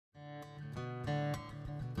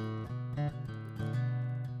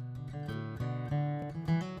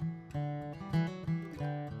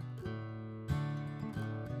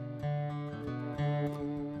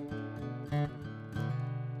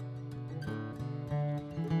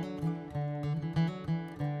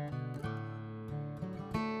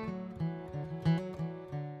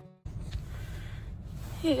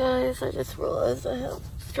Hey guys, I just realized I have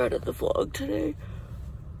started the vlog today.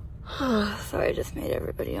 Sorry, I just made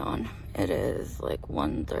everybody on. It is like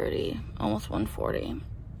 1:30, almost 1:40.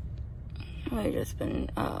 I just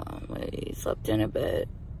been, I slept in a bit.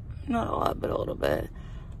 Not a lot, but a little bit.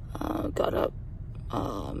 Got up,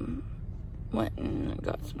 went and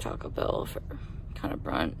got some Taco Bell for kind of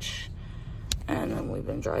brunch. And then we've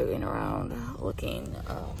been driving around looking,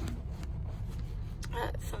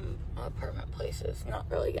 at some apartment places, not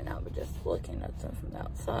really getting out, but just looking at them from the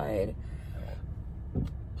outside,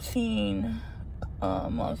 seeing,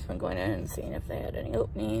 Mom's been going in and seeing if they had any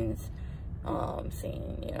openings,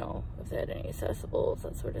 seeing, you know, if they had any accessibles,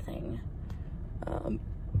 that sort of thing.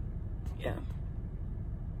 Yeah.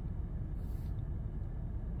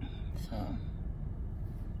 So,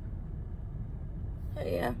 but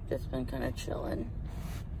yeah, just been kind of chilling.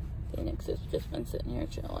 Phoenix has just been sitting here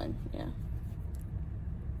chilling, yeah.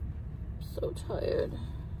 So tired.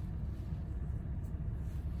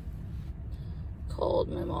 Called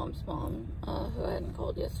my mom's mom, who I hadn't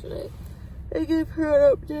called yesterday. I gave her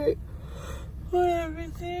an update on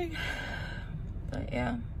everything. But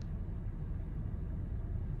yeah.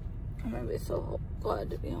 I'm gonna be so glad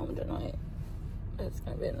to be home tonight. It's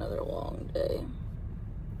gonna be another long day.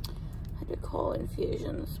 I had to call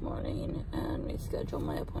Infusion this morning and reschedule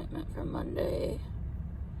my appointment for Monday.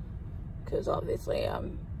 Because obviously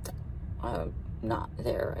I'm not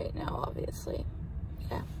there right now, obviously.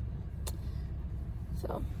 Yeah.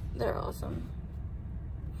 So, they're awesome.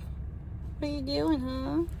 What are you doing,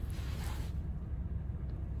 huh?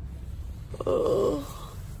 Oh,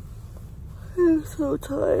 I'm so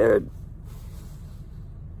tired.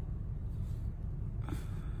 I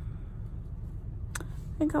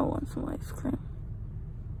think I want some ice cream.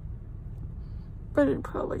 But it'd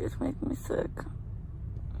probably just make me sick.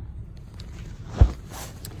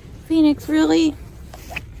 Phoenix, really?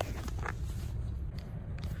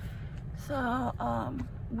 So,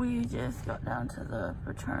 we just got down to the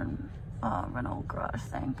return rental garage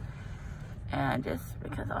thing. And just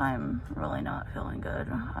because I'm really not feeling good,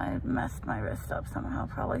 I messed my wrist up somehow,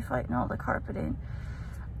 probably fighting all the carpeting.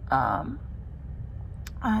 I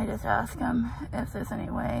just asked him if there's any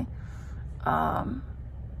way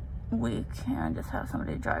we can just have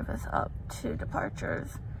somebody drive us up to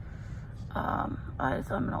Departures.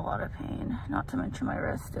 I'm in a lot of pain, not to mention my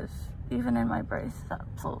wrist is, even in my brace, is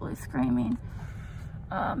absolutely screaming.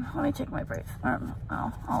 Let me take my brace.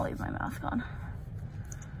 I'll leave my mask on.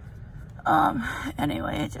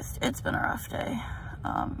 Anyway, it's been a rough day.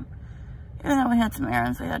 Even though we had some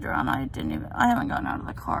errands we had to run, I haven't gotten out of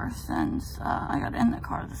the car since, I got in the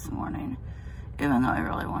car this morning. Even though I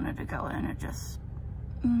really wanted to go in, it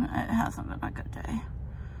hasn't been a good day.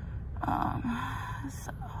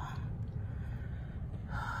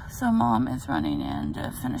 So Mom is running in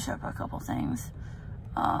to finish up a couple things.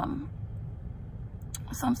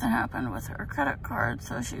 Something happened with her credit card,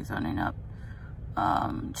 so she's running up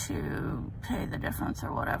to pay the difference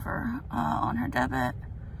or whatever on her debit.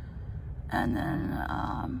 And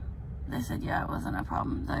then they said, yeah, it wasn't a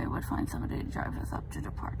problem. They would find somebody to drive us up to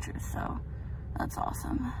Departures, so that's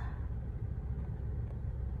awesome.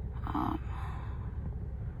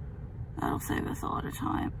 That'll save us a lot of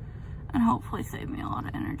time and hopefully save me a lot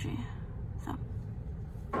of energy. So,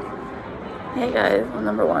 hey guys, well,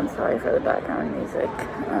 number one, sorry for the background music.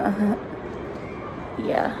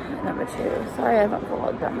 Yeah, number two, sorry I haven't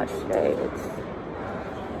vlogged that much today. It's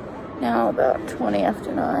now about 20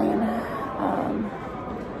 after 9.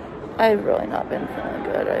 I've really not been feeling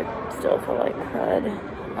good. I still feel like crud.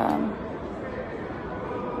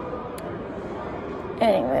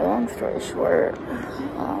 Anyway, long story short,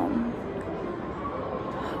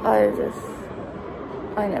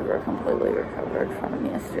 I never completely recovered from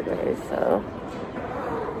yesterday, so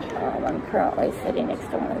I'm currently sitting next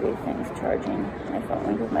to one of these things charging my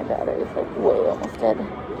phone because my battery is like way almost dead.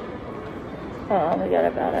 We got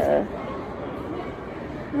about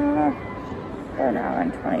an hour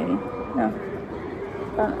and 20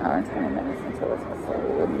 minutes until it's supposed to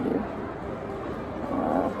leave.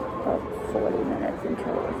 About 40 minutes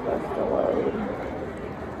until it's supposed to load.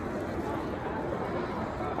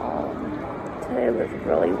 Today was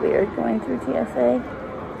really weird going through TSA.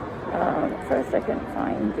 First I couldn't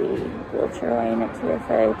find the wheelchair lane at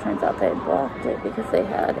TSA. Turns out they had blocked it because they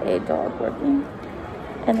had a dog working.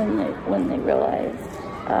 And then when they realized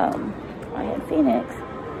I had Phoenix,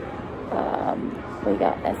 we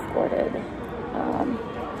got escorted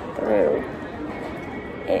through.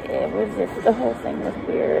 It was just, the whole thing was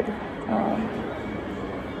weird.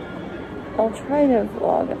 I'll try to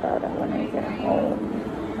vlog about it when I get home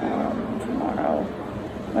tomorrow.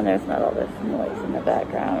 when there's not all this noise in the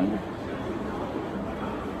background.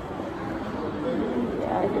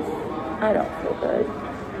 Yeah, I don't feel good.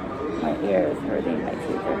 My ear is hurting, my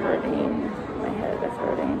teeth are hurting, my head is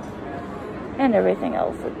hurting, and everything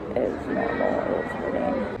else is normal, is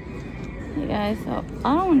hurting. Hey guys, so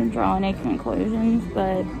I don't want to draw any conclusions,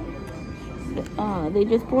 but they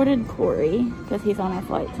just boarded Corey, because he's on our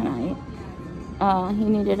flight tonight. He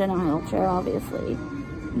needed an aisle chair, obviously.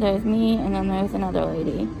 There's me, and then there's another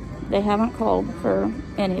lady. They haven't called for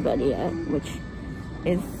anybody yet, which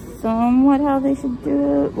is somewhat how they should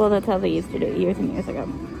do it. Well, that's how they used to do it years and years ago.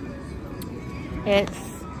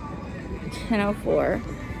 It's 10:04.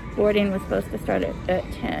 Boarding was supposed to start at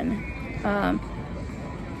 10.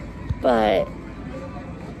 But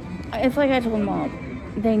it's like I told Mom,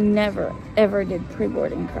 they never, ever did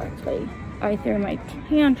pre-boarding correctly. I threw my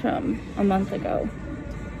tantrum a month ago.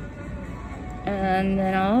 And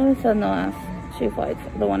then all of a sudden the last 2 flights,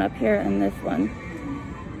 the one up here and this one,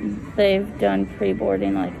 they've done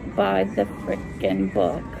pre-boarding like by the frickin'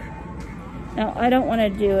 book. Now I don't want to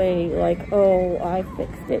do a like, oh, I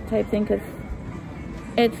fixed it type thing, because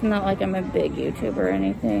it's not like I'm a big YouTuber or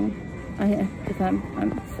anything. Because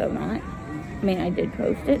I'm so not. I mean, I did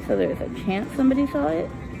post it, so there's a chance somebody saw it.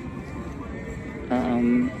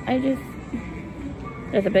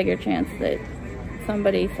 There's a bigger chance that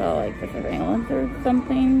somebody saw like the surveillance or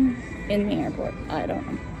something in the airport. I don't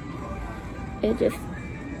know.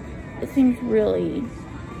 It seems really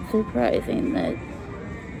surprising that,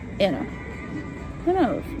 you know, who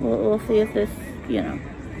knows? We'll see if this, you know,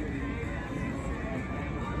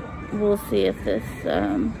 we'll see if this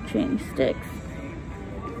change sticks.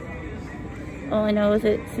 All I know is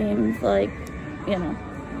it seems like, you know,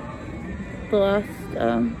 the last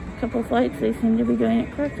couple flights, they seem to be doing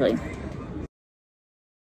it correctly.